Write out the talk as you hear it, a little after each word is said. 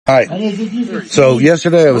All right. So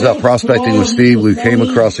yesterday I was out prospecting with Steve. We came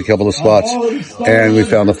across a couple of spots and we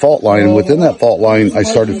found a fault line. And within that fault line, I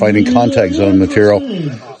started finding contact zone material.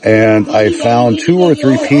 And I found 2 or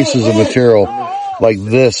 3 pieces of material like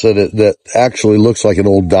this that actually looks like an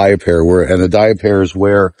old diapir. And a diapir is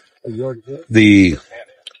where the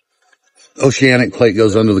oceanic plate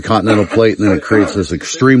goes under the continental plate, and then it creates this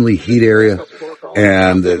extremely heat area,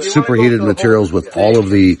 and it's superheated materials with all of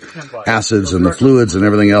the acids and the fluids and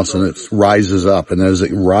everything else, and it rises up. And as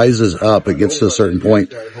it rises up, it gets to a certain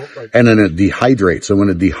point, and then it dehydrates. And when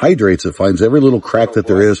it dehydrates, it finds every little crack that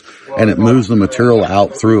there is, and it moves the material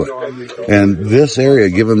out through it. And this area,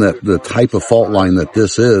 given that the type of fault line that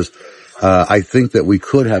this is, I think that we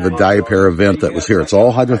could have a diapir event that was here. It's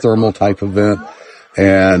all hydrothermal type event.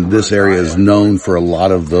 And this area is known for a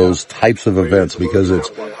lot of those types of events because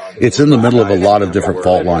it's in the middle of a lot of different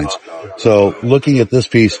fault lines. So looking at this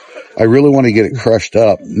piece, I really want to get it crushed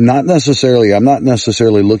up. I'm not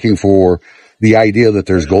necessarily looking for the idea that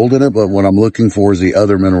there's gold in it, but what I'm looking for is the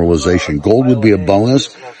other mineralization. Gold would be a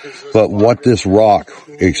bonus, but what this rock,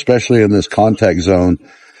 especially in this contact zone,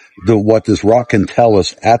 what this rock can tell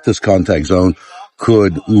us at this contact zone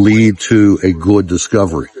could lead to a good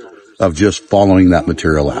discovery of just following that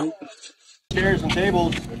material out. Chairs and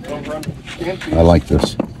tables. I like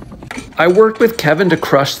this. I worked with Kevin to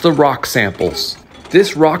crush the rock samples.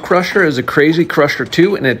 This rock crusher is a crazy crusher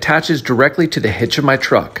too, and it attaches directly to the hitch of my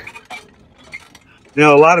truck. You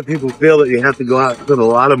know, a lot of people feel that you have to go out and spend a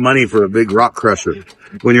lot of money for a big rock crusher.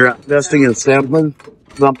 When you're investing in sampling,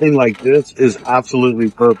 something like this is absolutely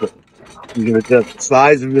perfect. You can adjust the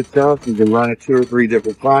size of your stuff. You can run it 2 or 3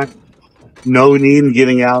 different times. No need in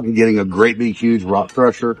getting out and getting a great big huge rock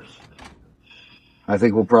crusher. I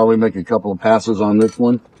think we'll probably make a couple of passes on this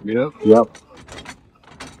one. Yep.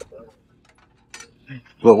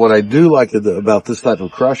 But what I do like about this type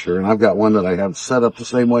of crusher, and I've got one that I have set up the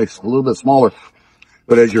same way, it's a little bit smaller,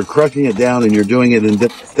 but as you're crushing it down and you're doing it in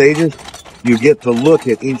different stages, you get to look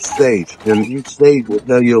at each stage, and each stage will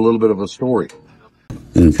tell you a little bit of a story.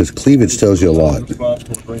 And because cleavage tells you a lot.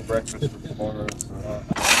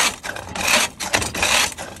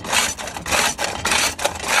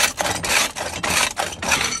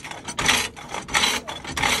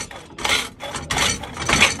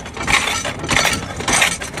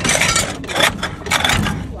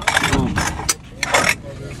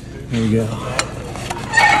 There you go.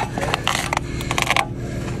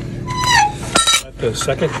 The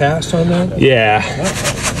second cast on that? Yeah.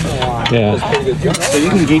 Yeah. So you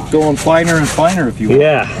can keep going finer and finer if you want.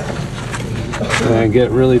 Yeah. And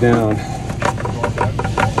get really down.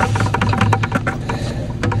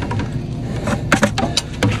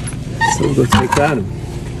 So we'll go take that and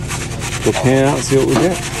we'll pan out and see what we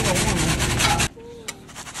get.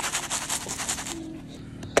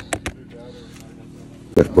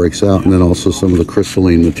 That breaks out, and then also some of the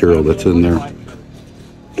crystalline material that's in there.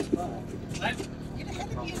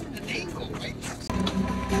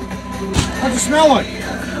 What's it smell like?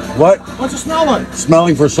 What? What's it smell like?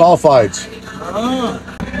 Smelling for sulfides.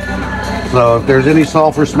 So if there's any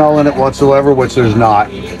sulfur smell in it whatsoever, which there's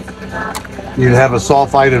not, you'd have a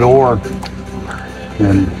sulfided ore.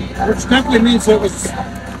 Which definitely means it was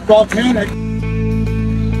volcanic.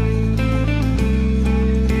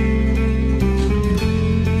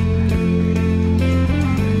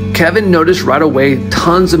 Kevin noticed right away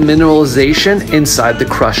tons of mineralization inside the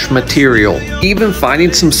crushed material, even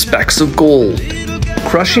finding some specks of gold.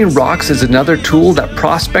 Crushing rocks is another tool that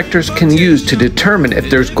prospectors can use to determine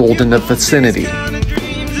if there's gold in the vicinity.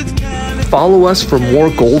 Follow us for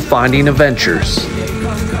more gold finding adventures.